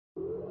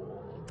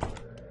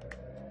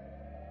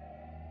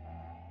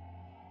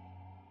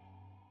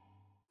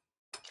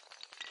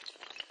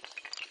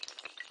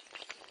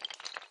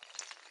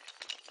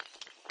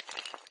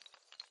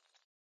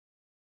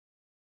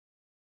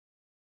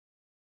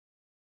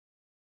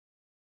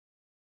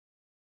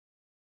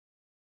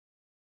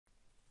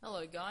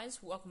Hello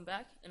guys, welcome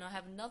back, and I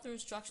have another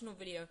instructional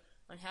video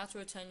on how to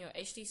return your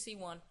HTC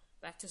One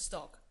back to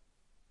stock.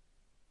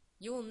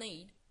 You will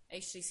need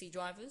HTC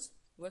drivers,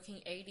 working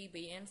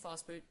ADB and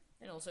fastboot,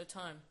 and also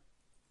time.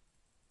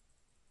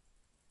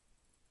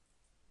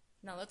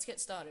 Now let's get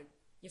started.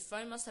 Your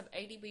phone must have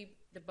ADB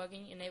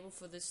debugging enabled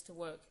for this to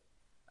work.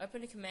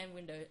 Open a command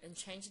window and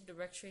change the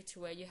directory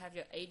to where you have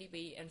your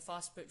ADB and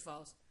fastboot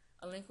files.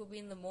 A link will be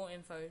in the more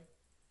info.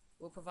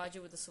 Will provide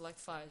you with the select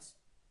files.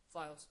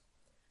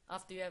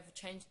 After you have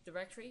changed the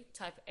directory,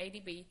 type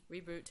ADB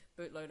reboot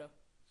bootloader.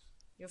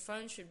 Your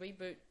phone should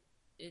reboot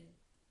it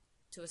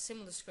to a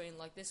similar screen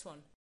like this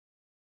one.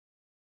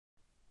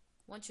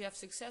 Once you have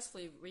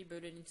successfully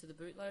rebooted into the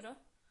bootloader,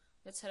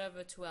 let's head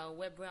over to our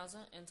web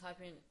browser and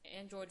type in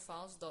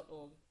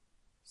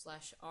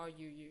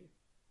androidfiles.org/RUU.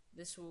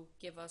 This will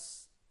give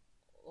us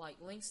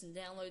links and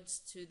downloads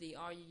to the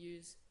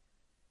RUUs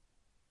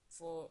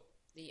for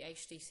the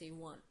HTC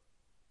One.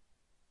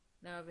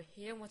 Now over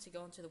here, once you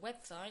go onto the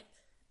website,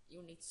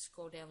 you'll need to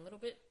scroll down a little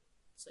bit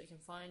so you can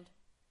find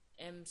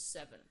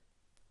M7.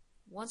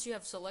 Once you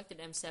have selected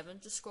M7,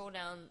 just scroll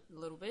down a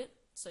little bit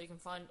so you can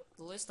find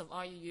the list of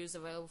RUUs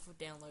available for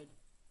download.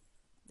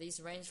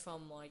 These range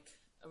from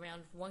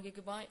around 1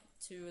 GB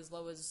to as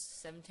low as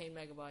 17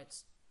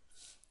 MB.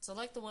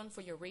 Select the one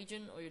for your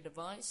region or your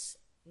device.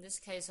 In this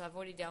case, I've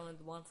already downloaded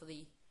the one for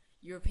the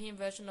European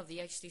version of the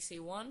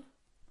HTC One.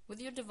 With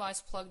your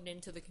device plugged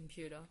into the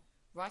computer,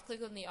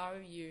 right-click on the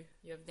RUU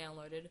you have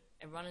downloaded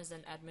and run as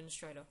an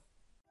administrator.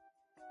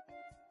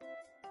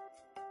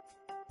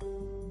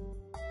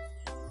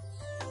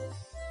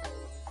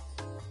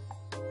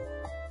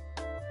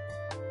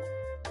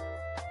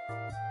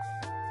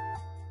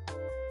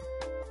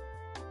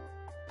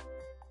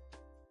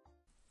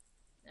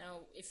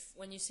 Now,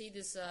 when you see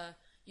this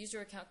user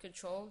account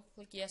control,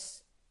 click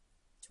yes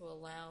to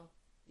allow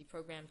the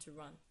program to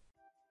run.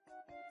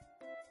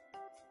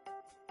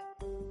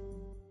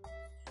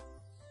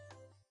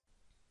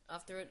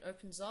 After it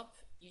opens up,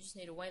 you just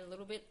need to wait a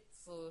little bit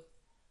for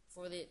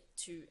it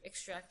to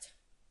extract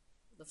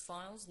the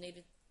files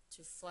needed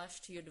to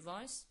flash to your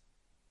device.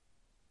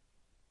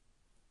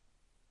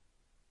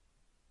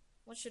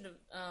 Once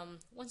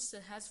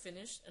it has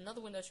finished, another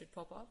window should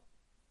pop up,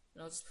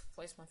 and I'll just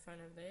place my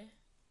phone over there.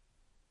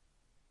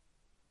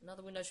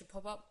 Another window should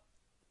pop up.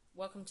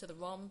 Welcome to the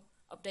ROM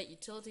update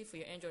utility for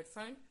your Android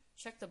phone.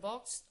 Check the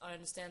box. I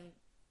understand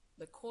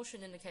the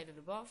caution indicated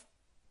above.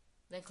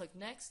 Then click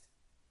next.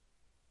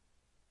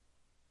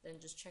 Then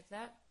just check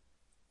that,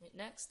 hit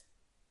next,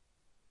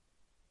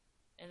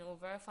 and it will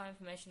verify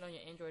information on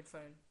your Android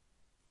phone.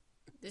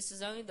 This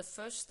is only the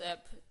first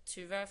step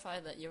to verify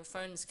that your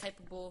phone is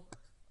capable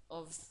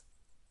of,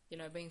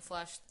 being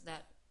flashed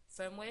that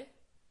firmware.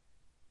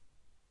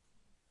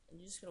 And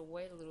you just gotta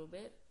wait a little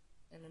bit,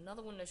 and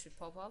another window should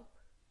pop up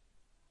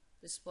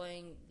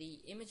displaying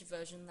the image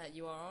version that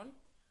you are on.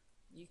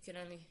 You can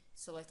only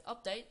select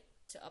update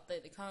to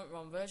update the current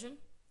ROM version.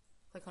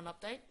 Click on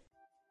update.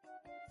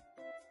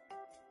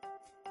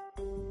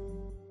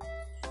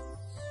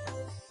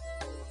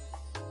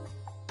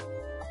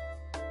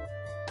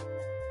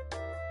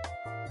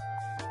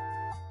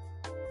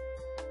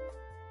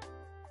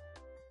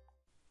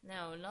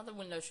 Now another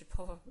window should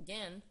pop up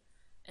again,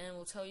 and it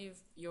will tell you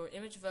your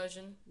image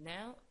version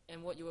now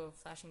and what you are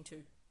flashing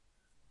to.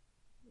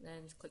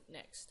 Then click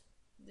next.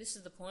 This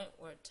is the point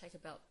where it takes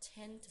about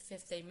 10 to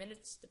 15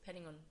 minutes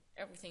depending on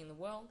everything in the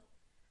world.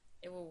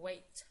 It will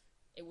wait.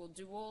 It will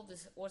do all the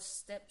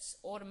steps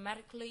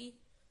automatically,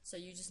 so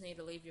you just need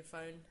to leave your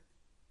phone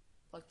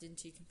plugged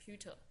into your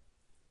computer.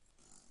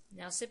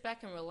 Now sit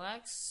back and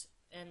relax,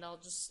 and I'll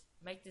just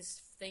make this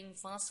thing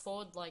fast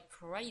forward like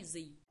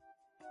crazy.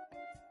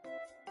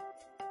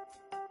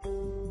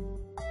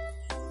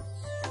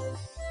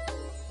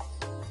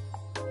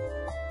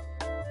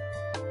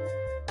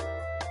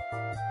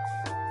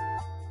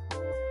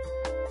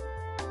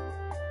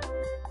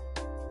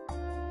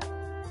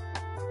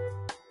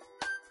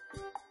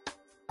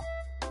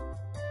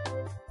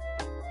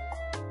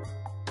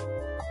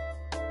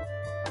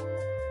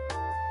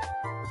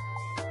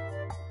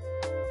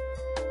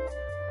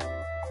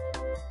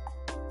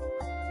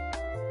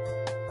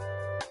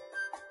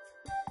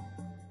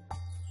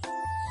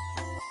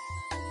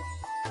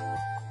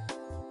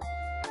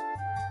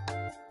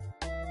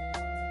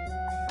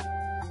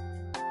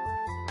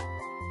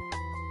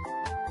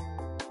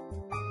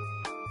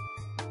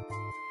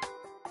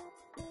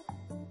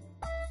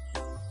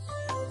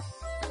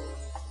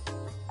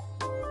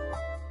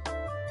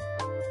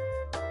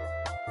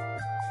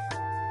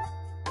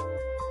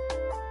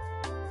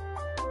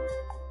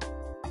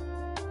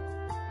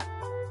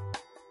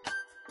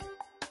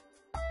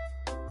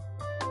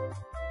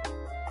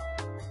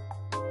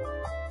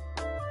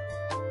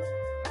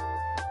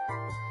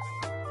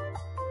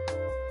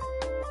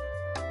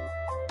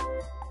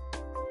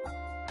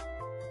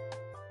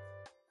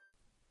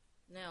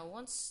 Now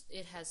once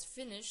it has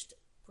finished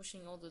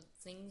pushing all the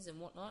things and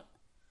whatnot,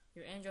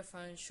 your Android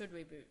phone should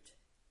reboot.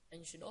 And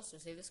you should also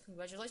see this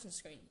congratulations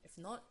screen. If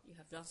not, you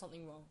have done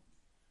something wrong.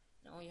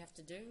 Now all you have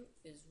to do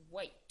is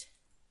wait.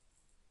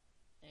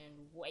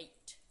 And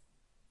wait.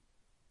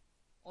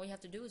 All you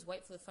have to do is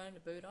wait for the phone to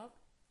boot up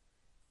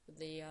with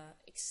the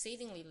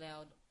exceedingly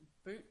loud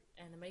boot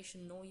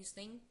animation noise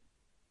thing.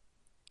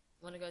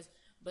 When it goes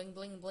bling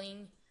bling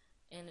bling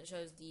and it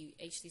shows the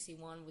HTC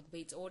One with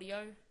Beats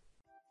audio.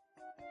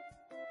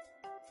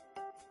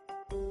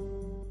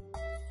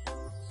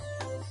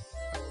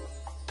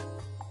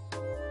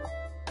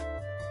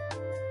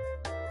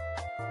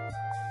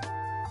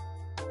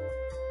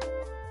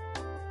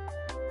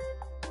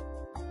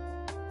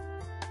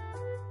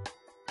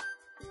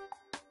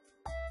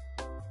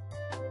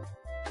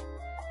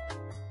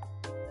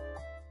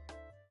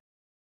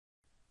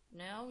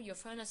 Now your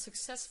phone has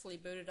successfully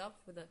booted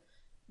up with a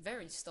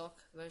very stock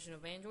version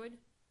of Android.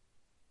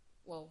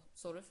 Well,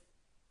 sort of.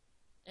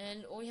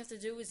 And all you have to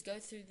do is go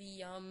through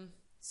the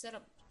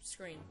setup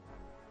screen.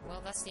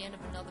 Well, that's the end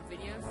of another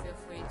video. Feel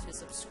free to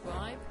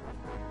subscribe.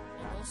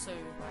 And also,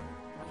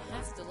 you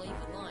have to leave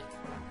a like,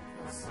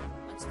 because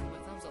I just put my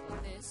thumbs up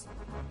like this.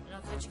 And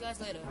I'll catch you guys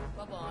later.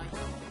 Bye bye.